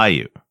to the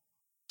bayou.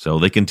 So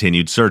they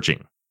continued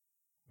searching.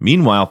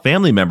 Meanwhile,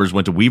 family members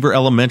went to Weaver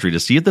Elementary to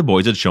see if the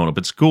boys had shown up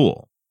at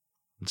school.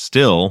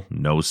 Still,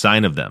 no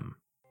sign of them.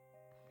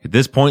 At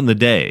this point in the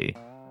day,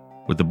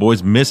 with the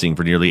boys missing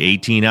for nearly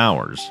 18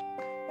 hours,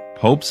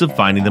 hopes of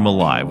finding them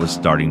alive was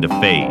starting to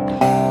fade.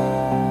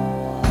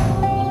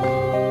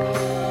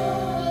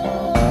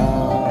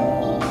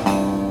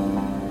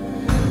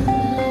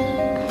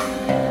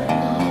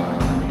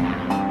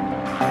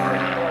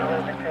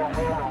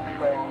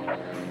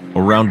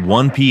 Around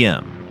 1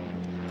 p.m.,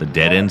 the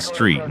dead-end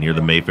street near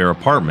the Mayfair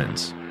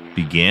Apartments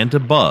began to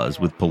buzz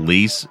with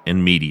police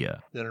and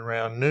media. Then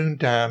around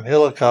noontime,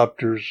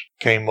 helicopters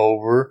came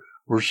over.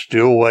 We're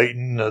still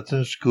waiting,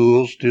 nothing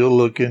school, still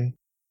looking.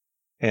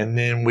 And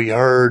then we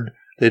heard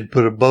they'd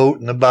put a boat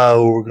in the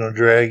bayou, we're going to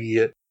drag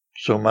it.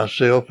 So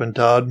myself and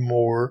Todd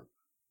Moore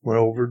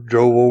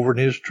drove over in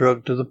his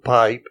truck to the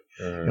pipe.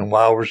 And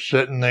while we're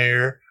sitting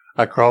there,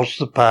 I crossed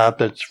the pipe.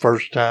 That's the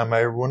first time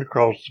I ever went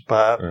across the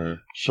pipe.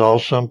 Saw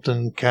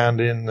something kind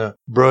of in the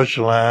brush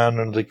line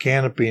under the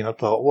canopy, and I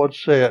thought,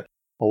 what's that?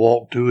 I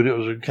walked to it. It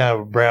was a kind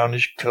of a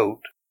brownish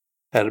coat.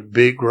 Had a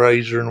big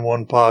razor in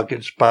one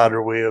pocket,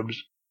 spider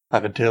webs.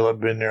 I could tell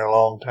it'd been there a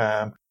long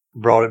time.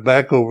 Brought it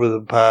back over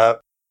the pipe.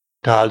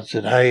 Todd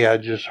said, hey, I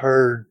just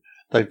heard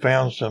they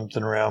found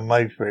something around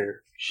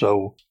Mayfair.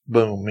 So,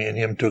 boom, me and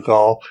him took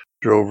off,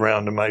 drove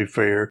around to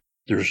Mayfair.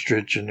 They're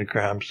stretching the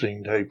crime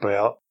scene tape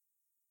out.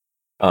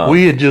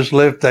 We had just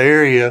left the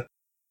area,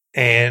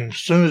 and as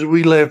soon as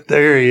we left the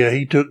area,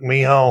 he took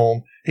me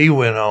home. He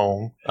went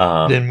home.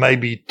 Then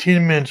maybe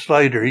 10 minutes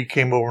later, he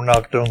came over and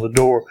knocked on the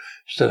door,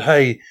 said,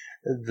 hey,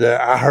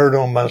 I heard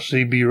on my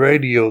CB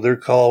radio they're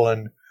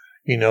calling,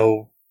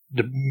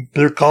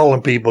 they're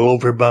calling people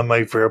over by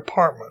Mayfair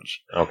Apartments.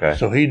 Okay.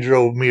 So he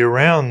drove me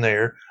around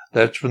there.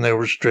 That's when they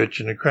were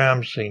stretching the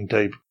crime scene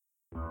tape.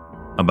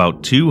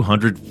 About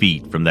 200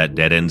 feet from that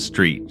dead-end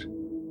street,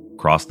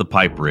 across the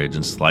pipe ridge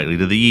and slightly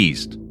to the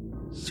east,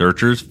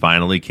 searchers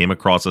finally came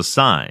across a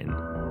sign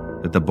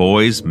that the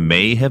boys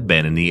may have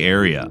been in the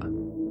area.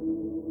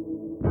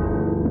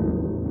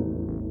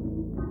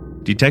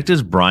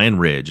 Detectives Brian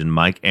Ridge and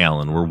Mike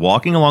Allen were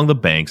walking along the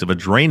banks of a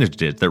drainage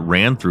ditch that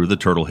ran through the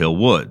Turtle Hill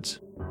Woods.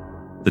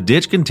 The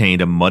ditch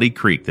contained a muddy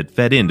creek that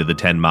fed into the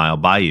 10-mile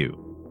bayou.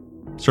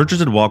 Searchers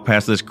had walked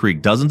past this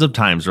creek dozens of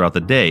times throughout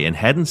the day and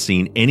hadn't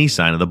seen any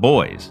sign of the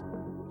boys.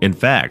 In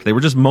fact, they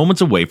were just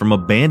moments away from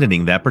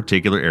abandoning that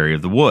particular area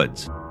of the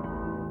woods.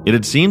 It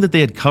had seemed that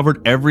they had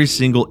covered every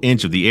single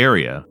inch of the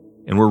area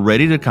and were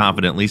ready to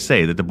confidently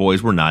say that the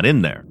boys were not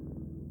in there.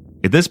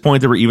 At this point,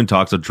 there were even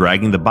talks of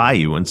dragging the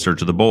bayou in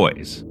search of the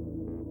boys.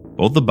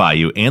 Both the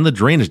bayou and the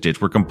drainage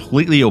ditch were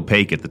completely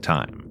opaque at the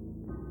time.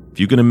 If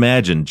you can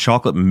imagine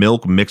chocolate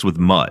milk mixed with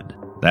mud,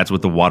 that's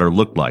what the water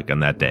looked like on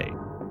that day.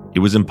 It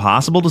was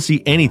impossible to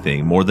see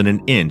anything more than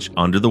an inch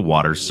under the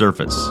water's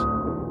surface.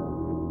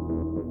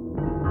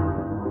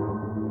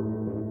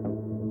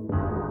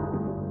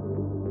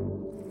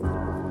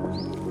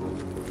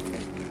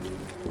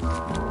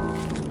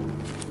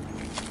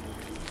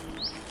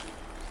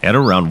 At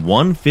around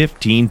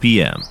 1:15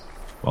 p.m.,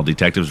 while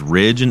Detectives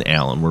Ridge and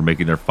Allen were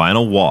making their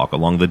final walk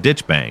along the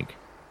ditch bank,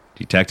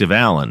 Detective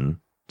Allen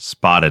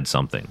spotted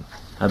something.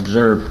 I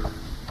observed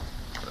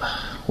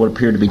what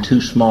appeared to be two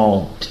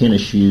small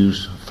tennis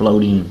shoes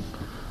floating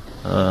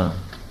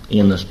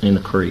in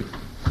the creek.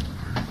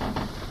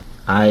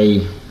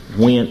 I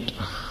went.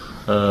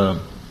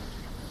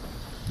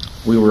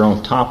 We were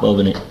on top of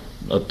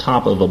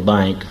a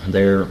bank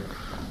there.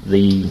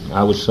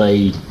 I would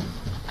say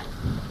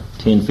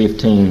 10,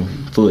 15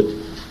 foot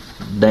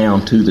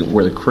down to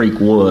where the creek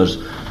was.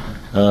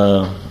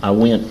 I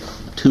went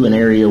to an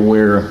area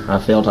where I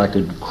felt I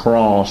could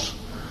cross,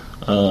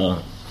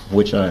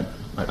 which I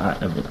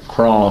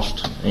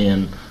crossed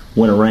and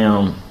went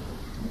around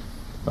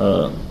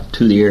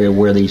to the area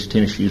where these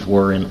tennis shoes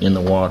were in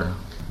the water.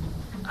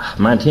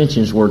 My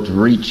intentions were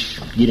to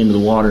get into the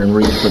water and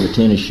reach for the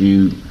tennis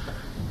shoe,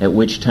 at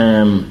which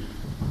time,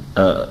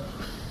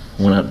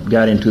 when I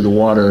got into the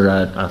water,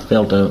 I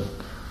felt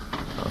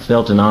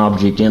an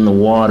object in the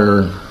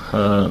water.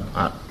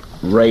 I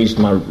raised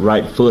my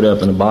right foot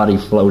up and the body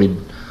floated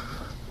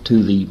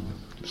to the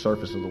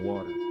surface of the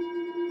water.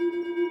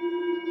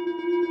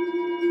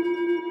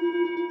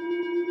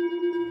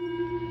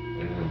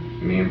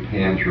 Me and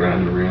Pam's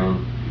riding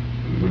around.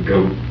 We'd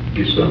go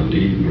get something to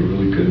eat and we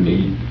really couldn't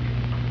eat.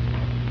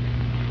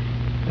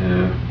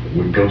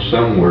 We'd go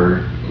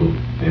somewhere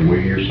and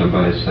we hear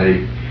somebody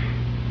say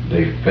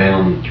they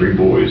found 3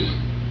 boys,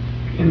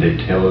 and they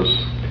tell us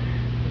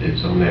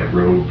it's on that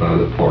road by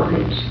the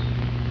apartments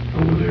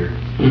over there.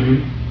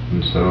 Mm-hmm.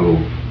 And so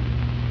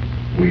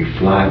we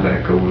fly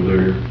back over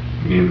there,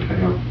 me and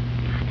Pam.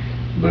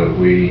 But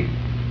we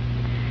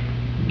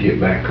get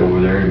back over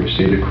there and we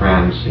see the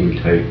crime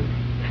scene tape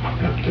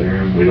up there,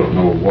 and we don't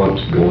know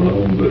what's going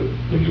on, but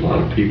there's a lot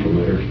of people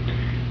there.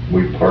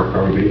 We park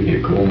our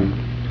vehicle,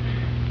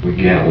 we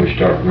get out, we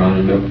start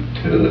running up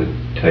to the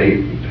tape,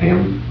 and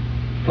Pam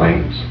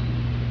faints.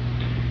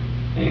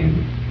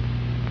 And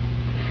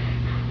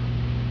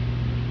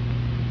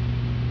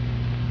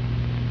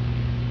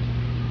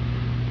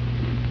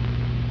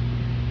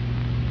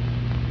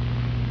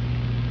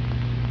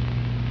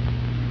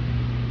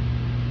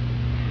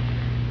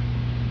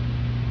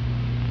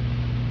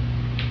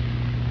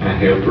I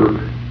help her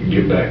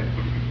get back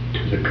to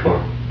the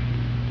car.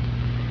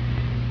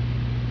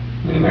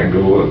 And I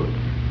go up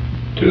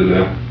to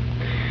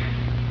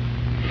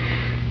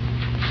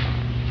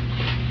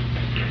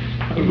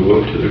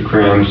the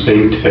crime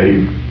scene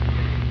tape.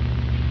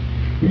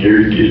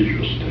 Gary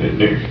Gidgel standing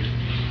there.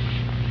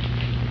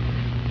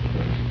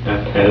 I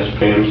asked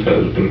Pam's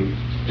husband,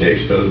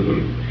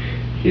 ex-husband.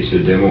 He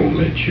said they won't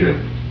let you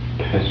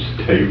pass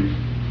the tape.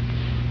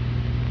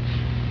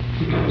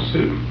 And I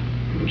said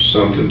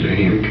something to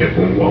him, kept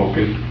on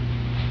walking.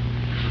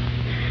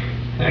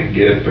 I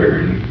get up there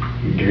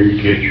and Gary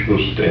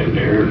Gidgel standing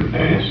there, and I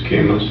asked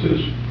him, I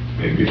says,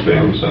 Have you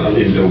found some? I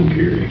didn't know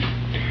Gary.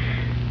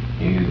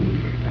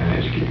 And I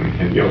asked him,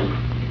 have y'all,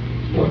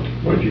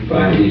 what'd you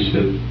find? He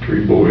said,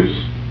 3 boys.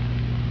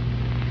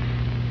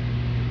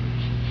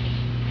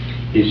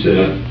 He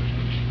said,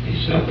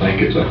 I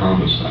think it's a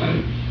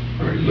homicide,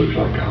 or it looks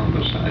like a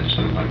homicide,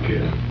 something like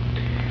that.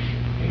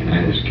 And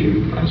I asked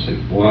him, I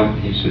said, what?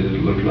 He said,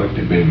 it looked like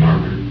they'd been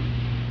murdered.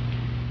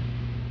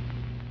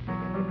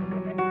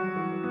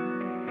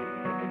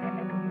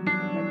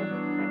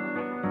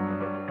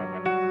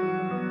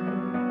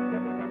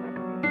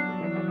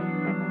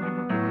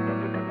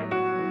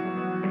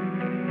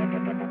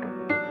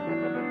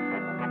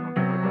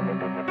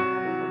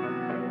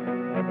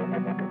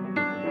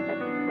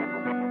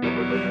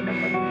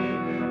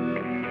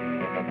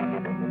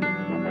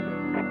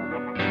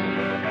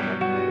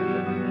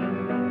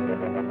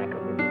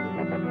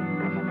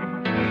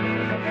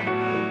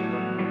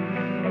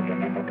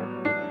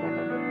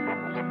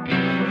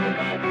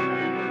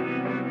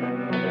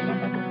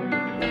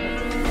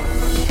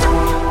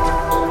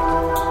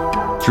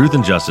 Truth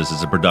and Justice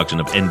is a production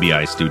of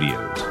NBI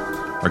Studios.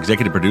 Our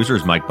executive producer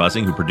is Mike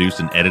Bussing, who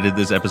produced and edited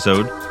this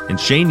episode, and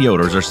Shane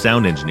Yoder is our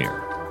sound engineer.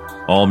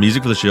 All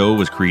music for the show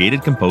was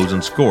created, composed,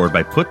 and scored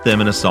by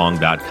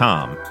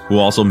PutThemInASong.com, who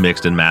also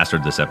mixed and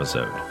mastered this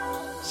episode.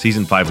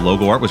 Season 5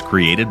 logo art was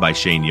created by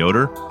Shane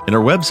Yoder, and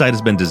our website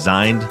has been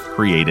designed,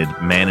 created,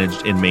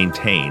 managed, and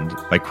maintained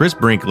by Chris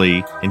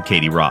Brinkley and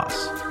Katie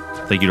Ross.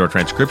 Thank you to our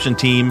transcription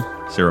team,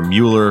 Sarah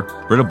Mueller,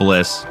 Britta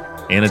Bliss,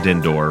 Anna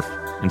Dindorf,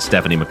 and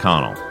Stephanie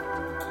McConnell.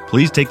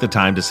 Please take the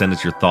time to send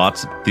us your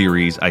thoughts,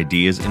 theories,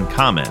 ideas, and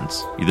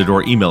comments, either to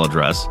our email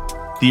address,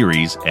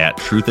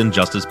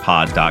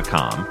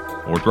 theories@truthandjusticepod.com,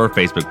 or through our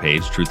Facebook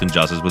page, Truth and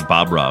Justice with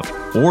Bob Ruff,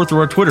 or through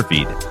our Twitter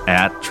feed,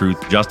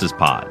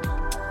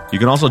 @TruthJusticePod. You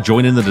can also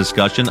join in the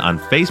discussion on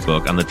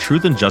Facebook on the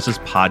Truth and Justice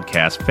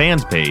Podcast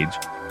fans page,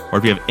 or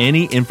if you have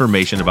any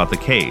information about the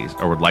case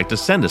or would like to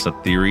send us a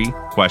theory,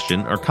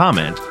 question, or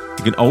comment,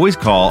 you can always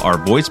call our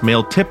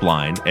voicemail tip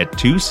line at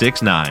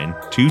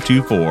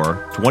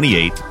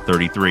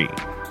 269-224-2833.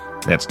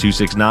 That's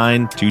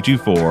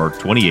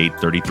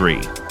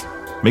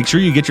 269-224-2833. Make sure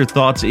you get your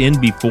thoughts in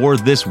before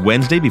this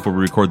Wednesday, before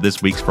we record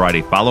this week's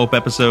Friday follow-up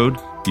episode,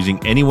 using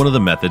any one of the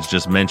methods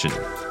just mentioned.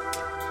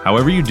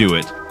 However you do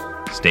it,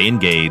 stay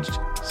engaged,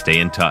 stay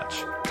in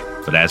touch.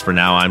 But as for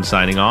now, I'm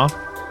signing off.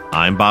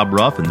 I'm Bob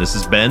Ruff, and this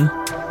has been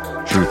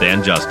Truth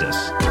and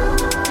Justice.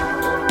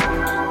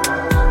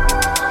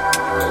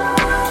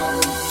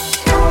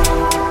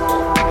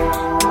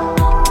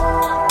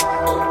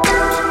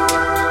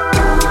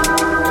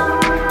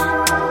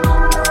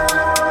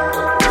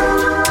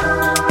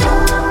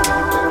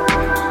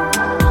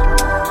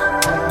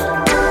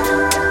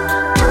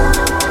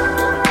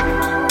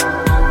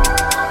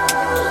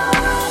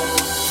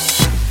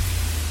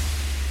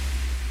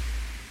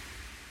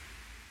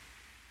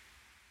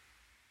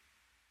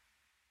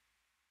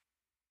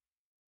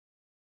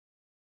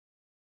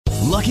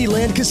 Lucky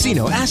Land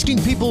Casino,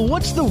 asking people,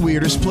 what's the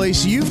weirdest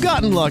place you've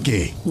gotten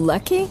lucky?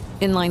 Lucky?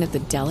 In line at the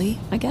deli,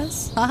 I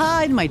guess?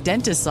 Aha, in my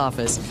dentist's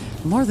office.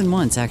 More than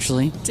once,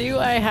 actually. Do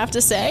I have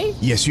to say?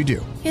 Yes, you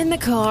do. In the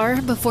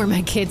car before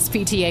my kids'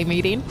 PTA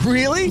meeting.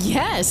 Really?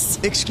 Yes.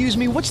 Excuse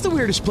me, what's the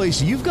weirdest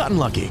place you've gotten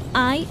lucky?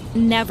 I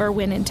never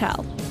win and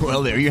tell.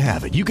 Well, there you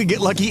have it. You can get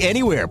lucky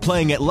anywhere,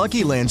 playing at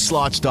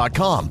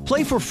LuckyLandSlots.com.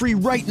 Play for free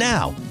right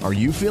now. Are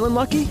you feeling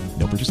lucky?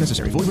 No purchase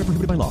necessary. Void where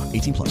prohibited by law.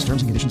 18+.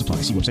 Terms and conditions apply.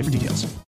 See website for details.